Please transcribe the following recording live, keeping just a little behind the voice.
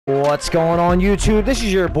What's going on YouTube? This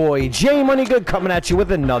is your boy Jmoneygood coming at you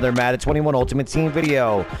with another Mut21 Ultimate Team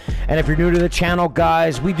video. And if you're new to the channel,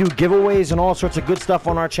 guys, we do giveaways and all sorts of good stuff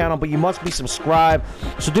on our channel, but you must be subscribed.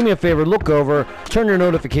 So do me a favor, look over, turn your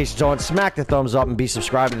notifications on, smack the thumbs up, and be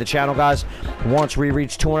subscribed to the channel, guys. Once we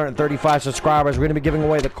reach 235 subscribers, we're going to be giving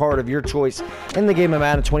away the card of your choice in the game of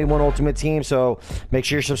Mut21 Ultimate Team. So make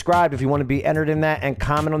sure you're subscribed if you want to be entered in that, and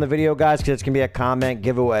comment on the video, guys, because it's going to be a comment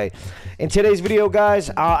giveaway. In today's video,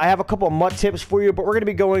 guys, I have a couple of MUT tips for you, but we're going to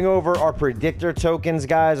be going over our predictor tokens,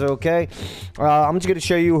 guys, okay? I'm just going to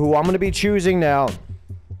show you who I'm going to be choosing now.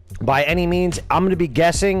 By any means, I'm going to be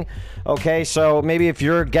guessing, okay? So maybe if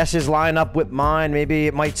your guesses line up with mine, maybe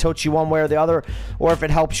it might tilt you one way or the other, or if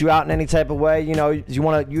it helps you out in any type of way, you know, you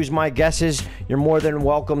want to use my guesses, you're more than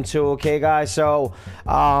welcome to, okay, guys? So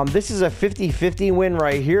this is a 50-50 win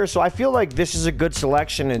right here, so I feel like this is a good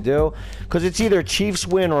selection to do because it's either Chiefs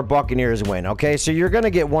win or Buccaneers win, okay? So you're going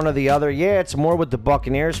to get one or the other. Yeah, it's more with the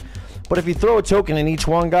Buccaneers, but if you throw a token in each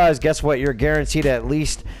one, guys, guess what? You're guaranteed at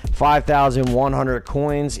least 5,100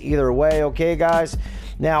 coins either way, okay, guys?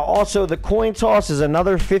 Now, also, the coin toss is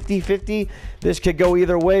another 50-50. This could go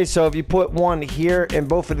either way, so if you put one here in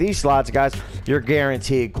both of these slots, guys, you're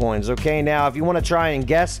guaranteed coins, okay? Now, if you want to try and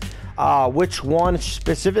guess which one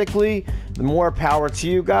specifically, the more power to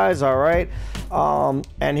you guys, all right?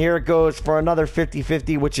 And here it goes for another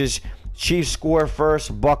 50-50, which is Chiefs score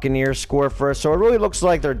first, Buccaneers score first. So it really looks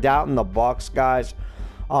like they're doubting the Bucks, guys.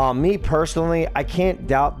 Me personally, I can't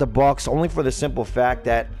doubt the Bucks, only for the simple fact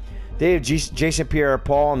that they have Jason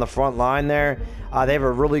Pierre-Paul on the front line there. They have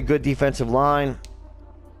a really good defensive line.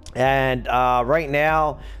 And right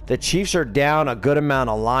now, the Chiefs are down a good amount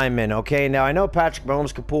of linemen, okay? Now, I know Patrick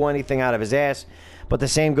Mahomes could pull anything out of his ass, but the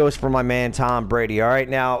same goes for my man Tom Brady, all right?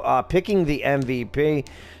 Now, picking the MVP,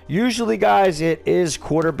 usually, guys, it is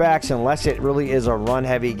quarterbacks unless it really is a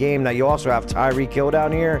run-heavy game. Now, you also have Tyreek Hill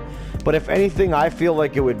down here, but if anything, I feel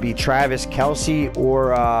like it would be Travis Kelce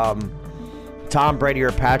or Tom Brady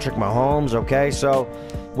or Patrick Mahomes, okay? So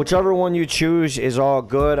whichever one you choose is all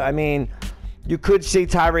good. I mean, you could say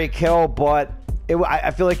Tyreek Hill, but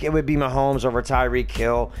I feel like it would be Mahomes over Tyreek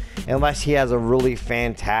Hill unless he has a really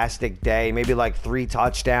fantastic day, maybe like 3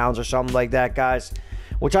 touchdowns or something like that, guys,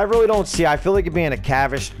 which I really don't see. I feel like it being a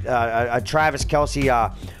Travis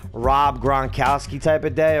Kelce, Rob Gronkowski type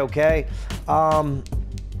of day, okay? I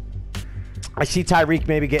see Tyreek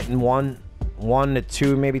maybe getting one to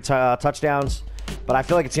two maybe touchdowns, but I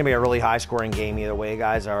feel like it's going to be a really high-scoring game either way,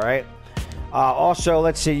 guys, all right? Also,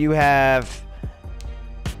 let's see, you have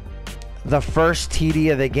the first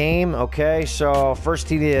TD of the game, okay? So first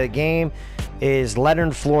TD of the game is Leonard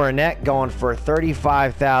Fournette going for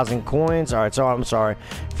 35,000 coins. All right, so I'm sorry.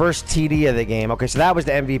 First TD of the game. Okay, so that was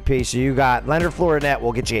the MVP. So you got Leonard Fournette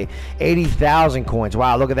will get you 80,000 coins.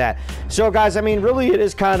 Wow, look at that. So, guys, I mean, really it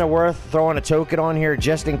is kind of worth throwing a token on here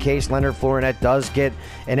just in case Leonard Fournette does get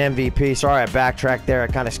an MVP. Sorry, I backtracked there. I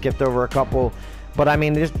kind of skipped over a couple. But, I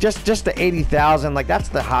mean, just the 80,000, like, that's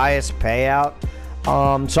the highest payout.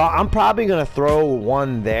 So I'm probably going to throw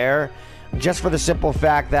one there, just for the simple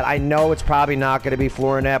fact that I know it's probably not going to be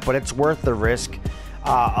Fournette, but it's worth the risk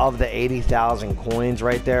of the 80,000 coins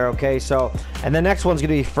right there, okay? So, and the next one's going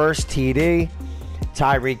to be first TD,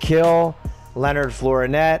 Tyreek Hill, Leonard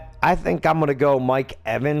Fournette. I think I'm going to go Mike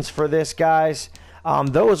Evans for this, guys.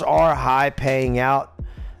 Those are high paying out,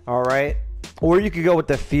 all right? Or you could go with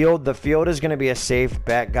the field. The field is going to be a safe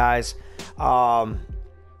bet, guys.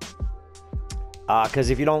 Because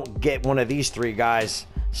if you don't get one of these three guys,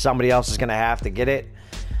 somebody else is going to have to get it.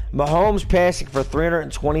 Mahomes passing for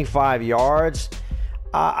 325 yards.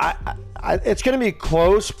 It's going to be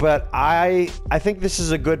close, but I think this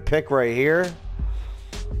is a good pick right here.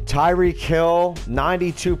 Tyreek Hill,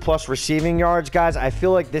 92+ receiving yards, guys. I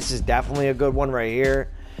feel like this is definitely a good one right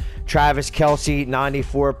here. Travis Kelce,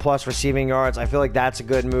 94+ receiving yards. I feel like that's a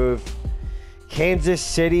good move. Kansas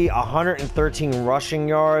City, 113 rushing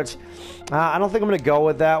yards. I don't think I'm going to go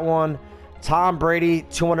with that one. Tom Brady,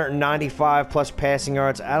 295+ passing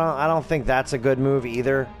yards. I don't think that's a good move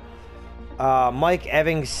either. Mike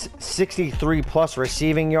Evans, 63+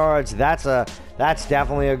 receiving yards. That's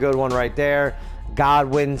definitely a good one right there.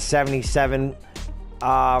 Godwin, 77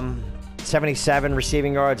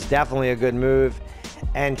 receiving yards. Definitely a good move.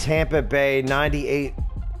 And Tampa Bay, 98+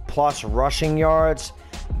 rushing yards.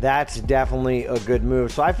 That's definitely a good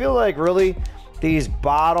move. So I feel like really these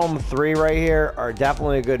bottom three right here are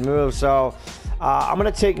definitely a good move. So I'm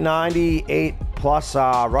going to take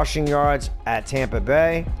 98+ rushing yards at Tampa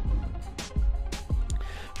Bay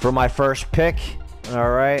for my first pick. All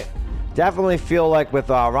right. Definitely feel like with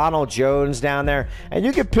Ronald Jones down there, and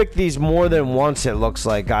you can pick these more than once, it looks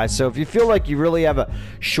like, guys. So if you feel like you really have a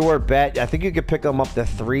short bet, I think you could pick them up to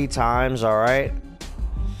 3 times, all right?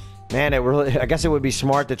 Man, I guess it would be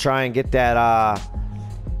smart to try and get that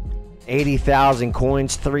 80,000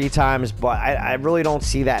 coins 3 times, but I really don't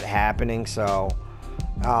see that happening, so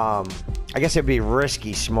I guess it'd be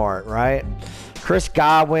risky smart, right? Chris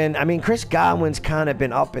Godwin. I mean, Chris Godwin's kind of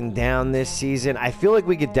been up and down this season. I feel like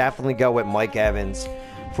we could definitely go with Mike Evans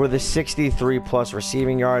for the 63+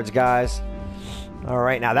 receiving yards, guys. All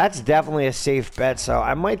right, now that's definitely a safe bet, so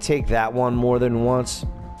I might take that one more than once.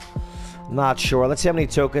 Not sure. Let's see how many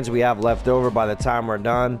tokens we have left over by the time we're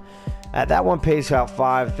done. That one pays out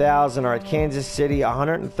 5,000. All right, Kansas City,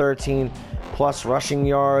 113+ rushing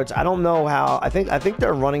yards. I don't know how. I think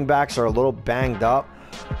their running backs are a little banged up.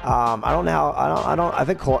 I don't know how. I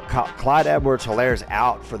think Clyde Edwards-Hilaire's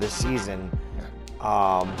out for the season.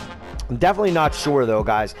 I'm definitely not sure though,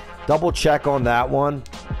 guys. Double check on that one,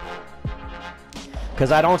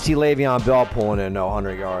 because I don't see Le'Veon Bell pulling in no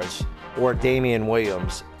 100 yards, or Damian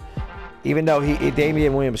Williams, even though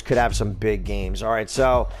Damian Williams could have some big games. All right,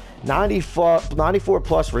 so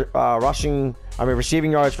 94+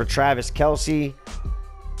 receiving yards for Travis Kelce.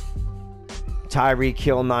 Tyreek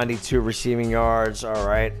Hill, 92 receiving yards. All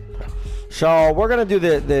right. So we're going to do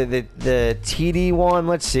the TD one.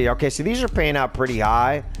 Let's see. Okay, so these are paying out pretty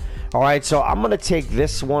high. All right, so I'm going to take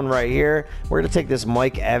this one right here. We're going to take this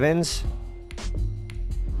Mike Evans,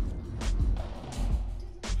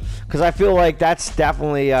 because I feel like that's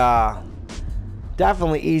definitely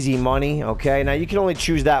easy money. Okay, now you can only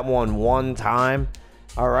choose that one time.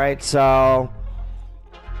 All right, so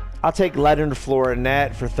I'll take Leonard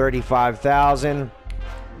Fournette for 35,000.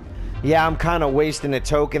 Yeah, I'm kind of wasting a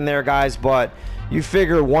token there, guys, but you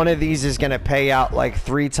figure one of these is going to pay out like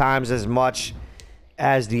 3 times as much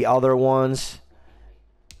as the other ones.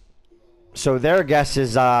 So their guess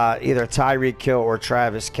is either Tyreek Hill or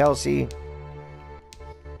Travis Kelce.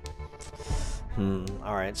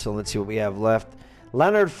 All right, so let's see what we have left.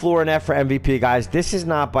 Leonard Fournette for MVP, guys. This is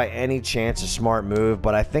not by any chance a smart move,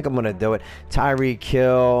 but I think I'm going to do it. Tyreek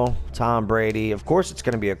Hill, Tom Brady. Of course it's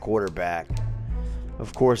going to be a quarterback.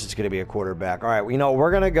 Of course it's going to be a quarterback. All right, you know, we're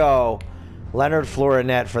going to go Leonard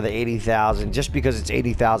Fournette for the 80,000 just because it's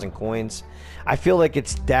 80,000 coins. I feel like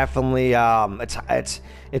it's definitely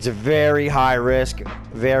it's a very high risk,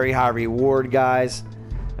 very high reward, guys.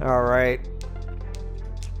 All right.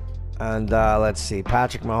 And let's see,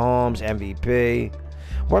 Patrick Mahomes, MVP.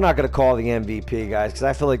 We're not going to call the MVP, guys, because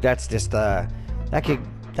I feel like that's just that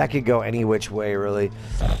could go any which way, really.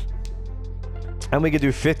 And we could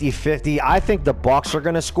do 50-50. I think the Bucs are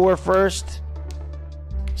going to score first,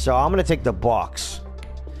 so I'm going to take the Bucs.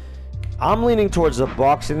 I'm leaning towards the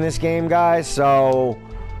Bucs in this game, guys. So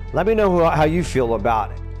let me know how you feel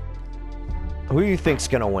about it. Who you think's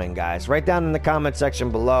going to win, guys? Write down in the comment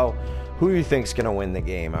section below who you think's going to win the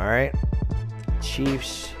game, all right?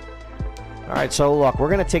 Chiefs. All right, so look, we're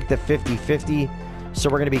going to take the 50-50. So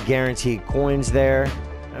we're going to be guaranteed coins there,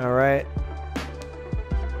 all right?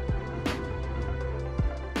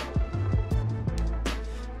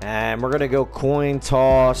 And we're going to go coin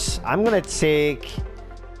toss. I'm going to take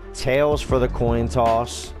tails for the coin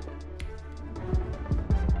toss,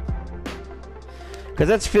 because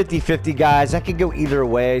that's 50-50, guys. That could go either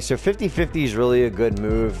way. So 50-50 is really a good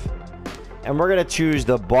move. And we're going to choose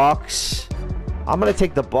the Bucs. I'm going to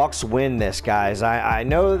take the Bucs win this, guys. I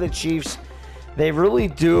know the Chiefs, they really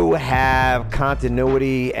do have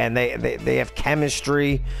continuity, and they have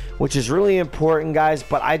chemistry, which is really important, guys.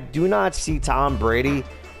 But I do not see Tom Brady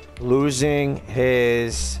losing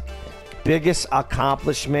his biggest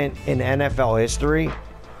accomplishment in NFL history.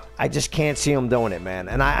 I just can't see him doing it, man.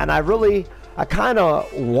 And I kind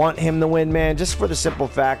of want him to win, man, just for the simple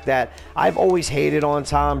fact that I've always hated on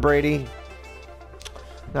Tom Brady.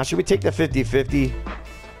 Now, should we take the 50-50?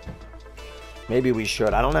 Maybe we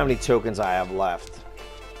should. I don't know how many tokens I have left.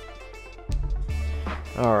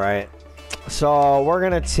 All right. So we're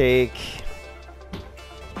going to take...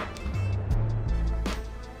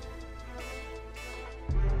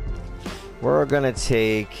 We're going to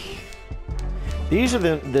take... These are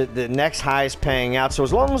the next highest paying out. So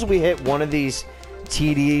as long as we hit one of these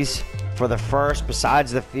TDs for the first,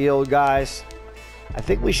 besides the field, guys, I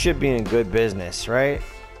think we should be in good business, right?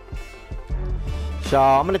 So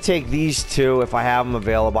I'm going to take these two if I have them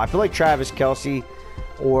available. I feel like Travis Kelce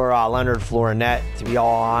or Leonard Fournette, to be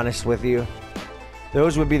all honest with you.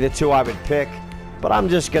 Those would be the two I would pick. But I'm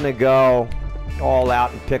just going to go all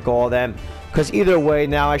out and pick all of them, because either way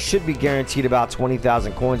now I should be guaranteed about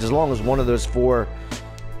 20,000 coins as long as one of those 4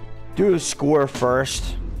 do score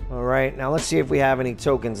first. All right, now let's see if we have any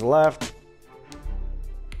tokens left.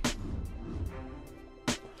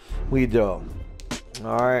 We do. All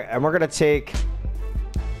right, and we're going to take...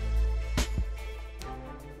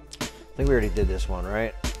 I think we already did this one,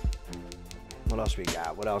 right? What else we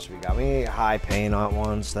got? What else we got? We need high paying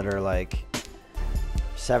ones that are like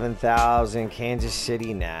 7,000. Kansas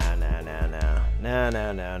City. Nah.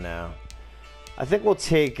 I think we'll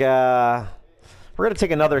take... we're going to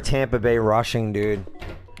take another Tampa Bay rushing, dude.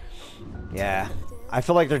 Yeah. I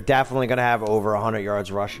feel like they're definitely going to have over 100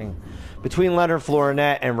 yards rushing. Between Leonard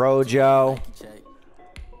Fournette and Rojo.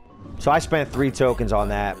 So I spent 3 tokens on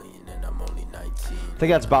that. I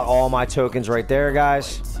think that's about all my tokens right there,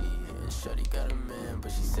 guys.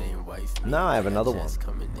 Now I have another one.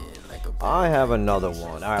 I have another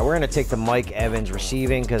one. All right, we're going to take the Mike Evans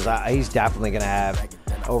receiving because he's definitely going to have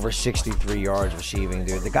over 63 yards receiving,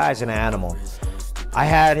 dude. The guy's an animal. I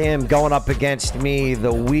had him going up against me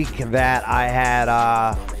the week that I had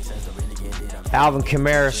Alvin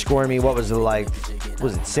Kamara scoring me, what was it, like,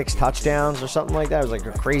 was it 6 touchdowns or something like that? It was like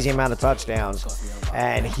a crazy amount of touchdowns.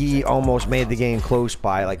 And he almost made the game close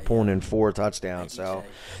by, like, pulling in 4 touchdowns. So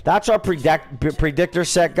that's our predictor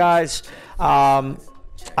set, guys. I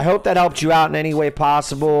hope that helped you out in any way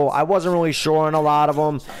possible. I wasn't really sure on a lot of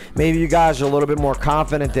them. Maybe you guys are a little bit more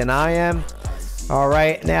confident than I am. All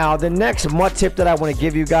right, now the next Mutt tip that I want to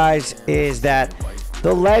give you guys is that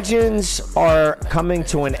the Legends are coming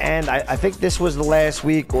to an end. I think this was the last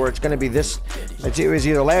week, or it's going to be this. It was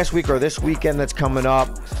either last week or this weekend that's coming up.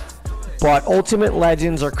 But Ultimate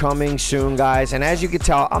Legends are coming soon, guys. And as you can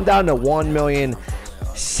tell, I'm down to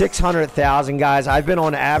 1,600,000, guys. I've been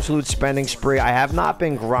on an absolute spending spree. I have not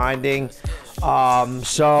been grinding.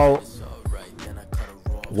 So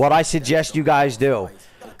what I suggest you guys do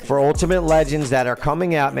for Ultimate Legends that are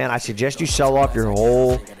coming out, man, I suggest you sell off your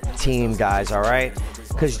whole team, guys, all right?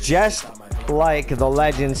 Because just like the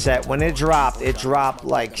Legend set, when it dropped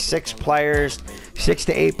like 6 players, 6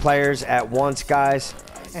 to 8 players at once, guys.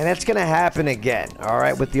 And it's going to happen again, all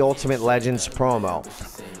right, with the Ultimate Legends promo.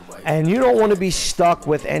 And you don't want to be stuck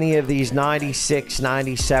with any of these 96,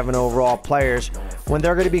 97 overall players when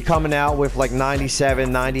they're going to be coming out with like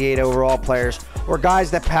 97, 98 overall players, or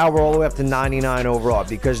guys that power all the way up to 99 overall,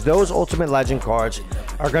 because those Ultimate Legend cards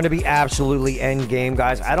are going to be absolutely end game,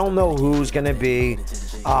 guys. I don't know who's going to be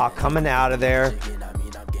coming out of there,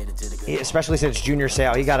 especially since Junior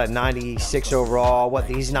Sale, he got a 96 overall.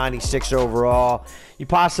 He's 96 overall. You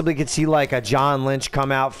possibly could see like a John Lynch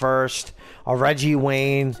come out first, a Reggie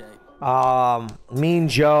Wayne, Mean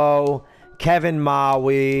Joe, Kevin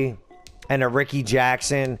Maui, and a Ricky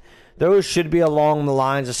Jackson. Those should be along the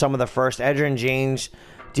lines of some of the first. Edgerrin James,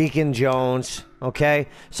 Deacon Jones, okay?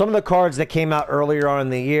 Some of the cards that came out earlier on in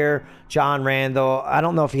the year, John Randall. I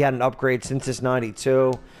don't know if he had an upgrade since this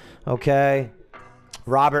 92, okay?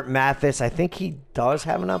 Robert Mathis, I think he does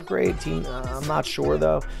have an upgrade. I'm not sure,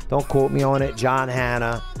 though. Don't quote me on it. John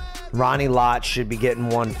Hanna. Ronnie Lott should be getting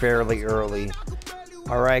one fairly early.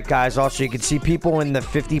 All right, guys. Also, you can see people in the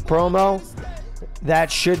 50 promo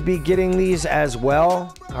that should be getting these as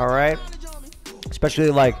well. All right. Especially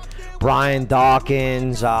like Brian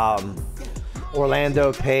Dawkins,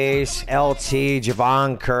 Orlando Pace, LT,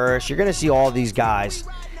 Javon Curse. You're going to see all these guys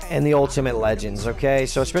in the Ultimate Legends, okay?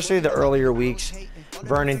 So especially the earlier weeks,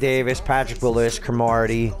 Vernon Davis, Patrick Willis,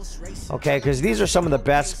 Cromartie, okay? Because these are some of the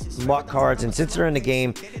best Mutt cards. And since they're in the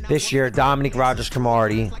game this year, Dominique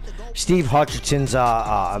Rodgers-Cromartie, Steve Hutchinson's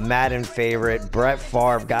a Madden favorite. Brett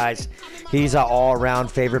Favre, guys, he's an all-around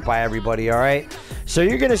favorite by everybody, all right? So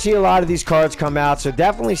you're going to see a lot of these cards come out. So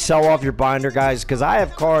definitely sell off your binder, guys, because I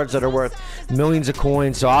have cards that are worth millions of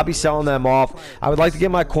coins. So I'll be selling them off. I would like to get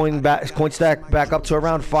my coin stack back up to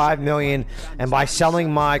around 5 million. And by selling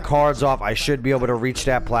my cards off, I should be able to reach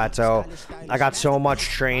that plateau. I got so much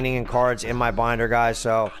training and cards in my binder, guys.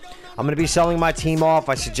 So I'm going to be selling my team off.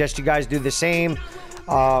 I suggest you guys do the same.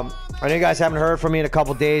 I know you guys haven't heard from me in a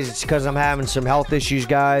couple days. It's because I'm having some health issues,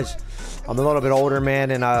 guys. I'm a little bit older,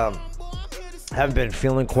 man, and haven't been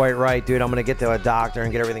feeling quite right, dude. I'm going to get to a doctor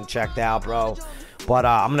and get everything checked out, bro. But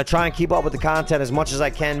I'm going to try and keep up with the content as much as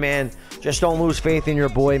I can, man. Just don't lose faith in your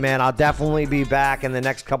boy, man. I'll definitely be back in the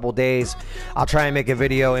next couple days. I'll try and make a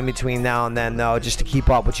video in between now and then, though, just to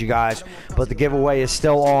keep up with you guys. But the giveaway is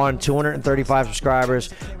still on. 235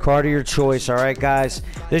 subscribers. Card of your choice, all right, guys?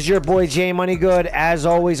 This is your boy, Jmoneygood. As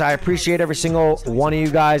always, I appreciate every single one of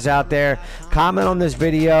you guys out there. Comment on this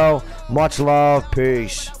video. Much love.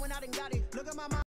 Peace.